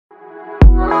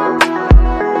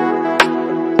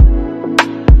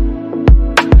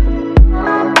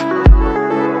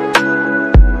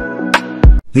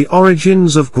The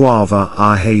origins of guava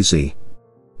are hazy.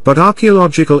 But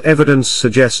archaeological evidence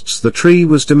suggests the tree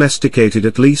was domesticated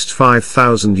at least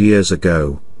 5,000 years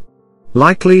ago.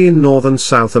 Likely in northern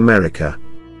South America.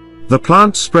 The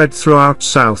plant spread throughout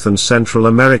South and Central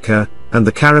America, and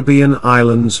the Caribbean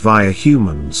islands via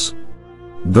humans,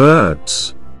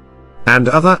 birds, and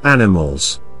other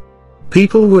animals.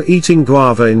 People were eating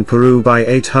guava in Peru by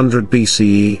 800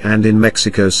 BCE and in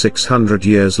Mexico 600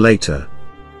 years later.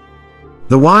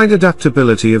 The wide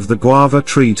adaptability of the guava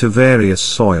tree to various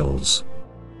soils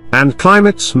and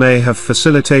climates may have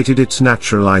facilitated its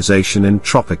naturalization in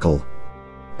tropical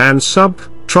and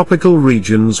sub-tropical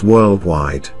regions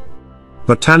worldwide.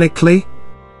 Botanically,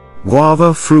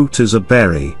 guava fruit is a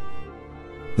berry.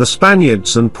 The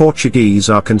Spaniards and Portuguese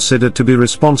are considered to be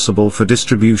responsible for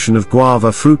distribution of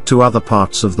guava fruit to other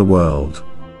parts of the world.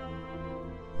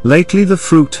 Lately the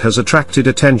fruit has attracted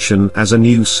attention as a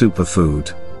new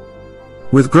superfood,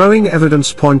 with growing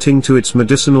evidence pointing to its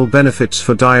medicinal benefits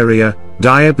for diarrhea,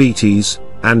 diabetes,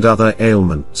 and other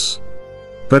ailments.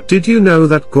 But did you know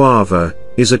that guava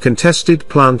is a contested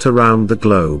plant around the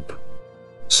globe?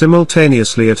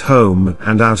 Simultaneously at home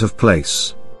and out of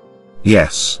place.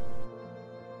 Yes.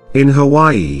 In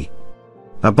Hawaii,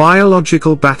 a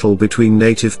biological battle between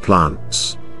native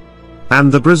plants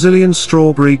and the Brazilian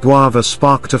strawberry guava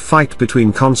sparked a fight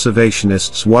between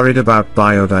conservationists worried about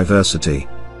biodiversity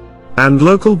and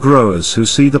local growers who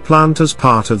see the plant as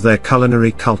part of their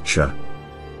culinary culture.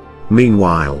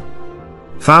 Meanwhile,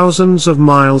 thousands of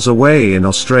miles away in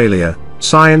Australia,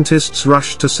 scientists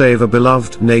rushed to save a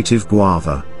beloved native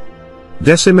guava,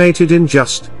 decimated in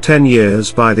just 10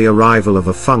 years by the arrival of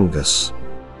a fungus.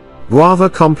 Guava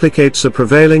complicates a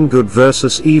prevailing good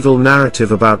versus evil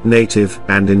narrative about native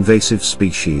and invasive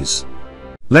species.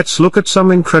 Let's look at some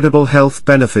incredible health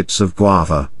benefits of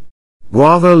guava.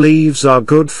 Guava leaves are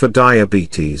good for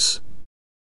diabetes.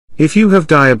 If you have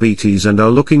diabetes and are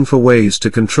looking for ways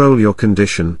to control your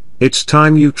condition, it's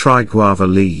time you try guava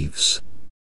leaves.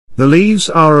 The leaves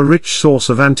are a rich source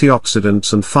of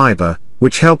antioxidants and fiber,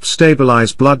 which help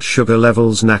stabilize blood sugar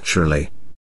levels naturally.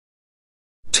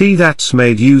 Tea that's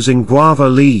made using guava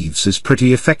leaves is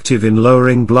pretty effective in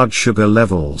lowering blood sugar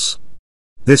levels.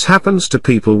 This happens to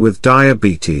people with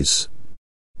diabetes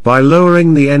by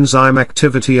lowering the enzyme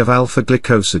activity of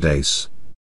alpha-glucosidase.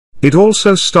 It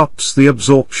also stops the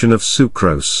absorption of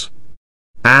sucrose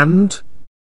and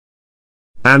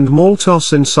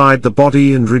maltose inside the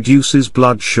body and reduces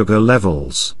blood sugar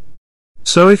levels.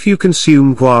 So if you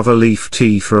consume guava leaf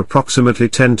tea for approximately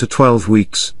 10 to 12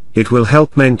 weeks, it will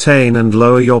help maintain and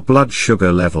lower your blood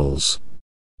sugar levels,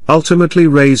 ultimately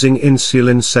raising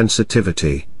insulin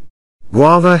sensitivity.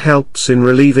 Guava helps in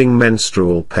relieving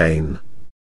menstrual pain.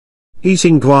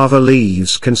 Eating guava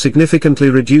leaves can significantly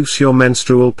reduce your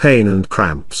menstrual pain and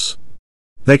cramps.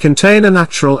 They contain a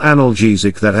natural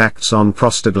analgesic that acts on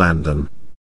prostaglandin,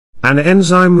 an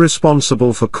enzyme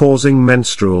responsible for causing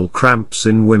menstrual cramps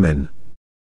in women.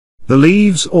 The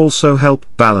leaves also help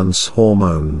balance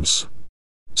hormones,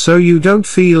 so you don't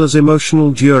feel as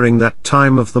emotional during that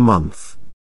time of the month.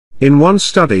 In one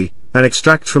study, an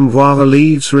extract from guava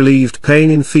leaves relieved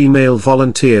pain in female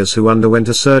volunteers who underwent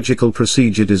a surgical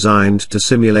procedure designed to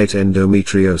simulate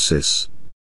endometriosis,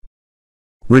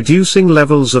 reducing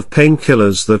levels of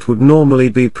painkillers that would normally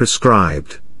be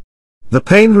prescribed. The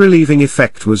pain-relieving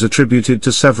effect was attributed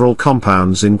to several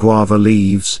compounds in guava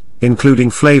leaves, including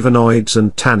flavonoids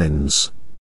and tannins.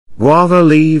 Guava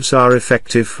leaves are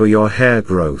effective for your hair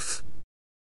growth.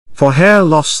 For hair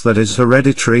loss that is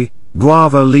hereditary,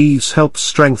 guava leaves help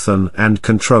strengthen and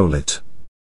control it.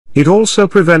 It also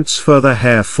prevents further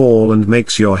hair fall and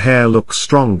makes your hair look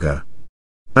stronger.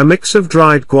 A mix of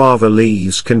dried guava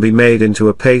leaves can be made into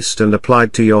a paste and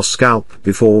applied to your scalp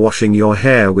before washing your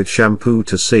hair with shampoo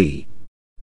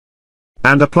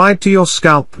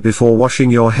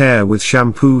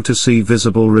to see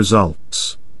visible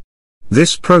results.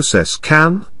 This process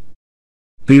can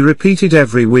be repeated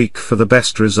every week for the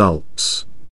best results.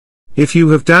 If you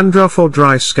have dandruff or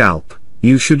dry scalp,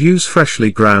 you should use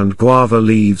freshly ground guava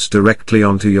leaves directly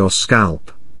onto your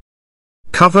scalp.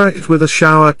 Cover it with a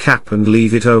shower cap and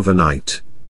leave it overnight.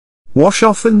 Wash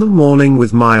off in the morning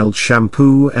with mild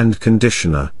shampoo and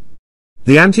conditioner.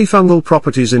 The antifungal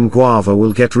properties in guava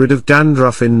will get rid of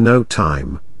dandruff in no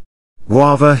time.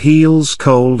 Guava heals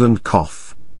cold and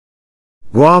cough.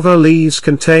 Guava leaves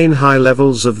contain high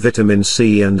levels of vitamin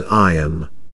C and iron.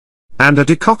 And a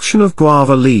decoction of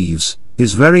guava leaves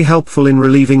is very helpful in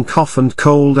relieving cough and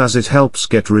cold as it helps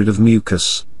get rid of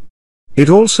mucus. It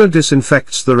also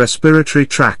disinfects the respiratory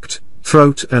tract,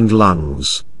 throat and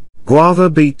lungs.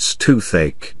 Guava beats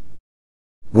toothache.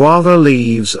 Guava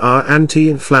leaves are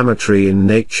anti-inflammatory in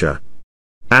nature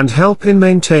and help in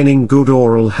maintaining good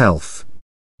oral health.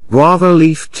 Guava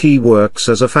leaf tea works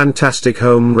as a fantastic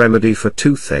home remedy for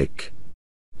toothache,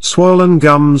 swollen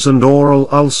gums and oral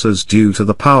ulcers due to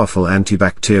the powerful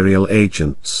antibacterial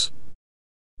agents.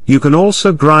 You can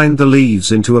also grind the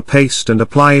leaves into a paste and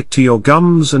apply it to your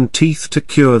gums and teeth to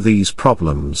cure these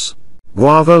problems.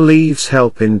 Guava leaves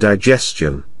help in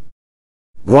digestion.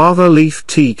 Guava leaf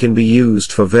tea can be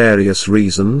used for various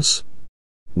reasons,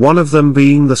 one of them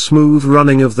being the smooth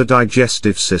running of the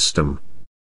digestive system.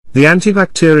 The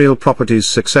antibacterial properties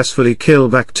successfully kill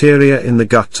bacteria in the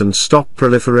gut and stop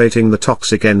proliferating the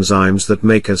toxic enzymes that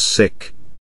make us sick.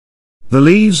 The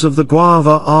leaves of the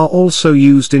guava are also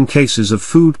used in cases of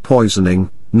food poisoning,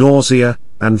 nausea,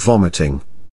 and vomiting.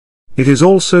 It is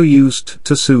also used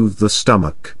to soothe the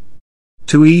stomach.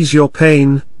 To ease your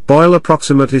pain, boil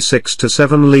approximately 6 to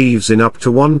 7 leaves in up to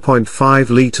 1.5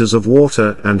 liters of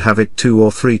water and have it 2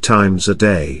 or 3 times a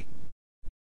day.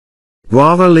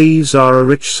 Guava leaves are a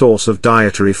rich source of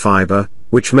dietary fiber,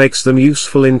 which makes them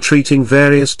useful in treating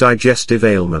various digestive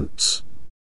ailments.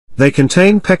 They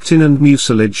contain pectin and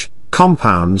mucilage,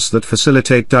 compounds that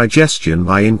facilitate digestion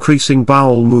by increasing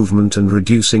bowel movement and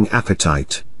reducing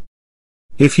appetite.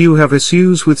 If you have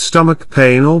issues with stomach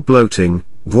pain or bloating,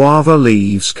 guava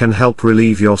leaves can help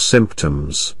relieve your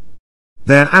symptoms.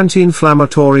 Their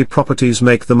anti-inflammatory properties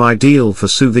make them ideal for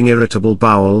soothing irritable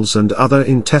bowels and other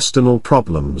intestinal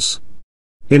problems.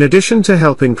 In addition to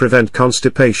helping prevent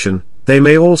constipation, they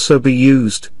may also be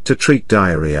used to treat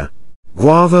diarrhea.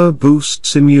 Guava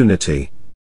boosts immunity.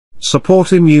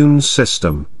 Support immune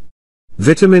system.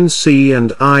 Vitamin C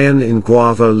and iron in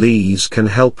guava leaves can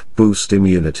help boost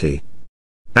immunity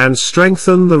and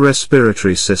strengthen the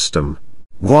respiratory system.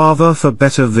 Guava for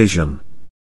better vision.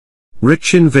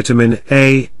 Rich in vitamin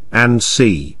A and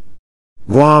C.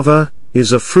 Guava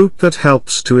is a fruit that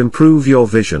helps to improve your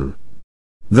vision.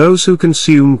 Those who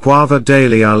consume guava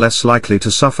daily are less likely to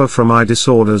suffer from eye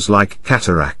disorders like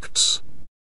cataracts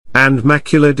and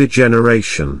macular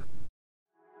degeneration.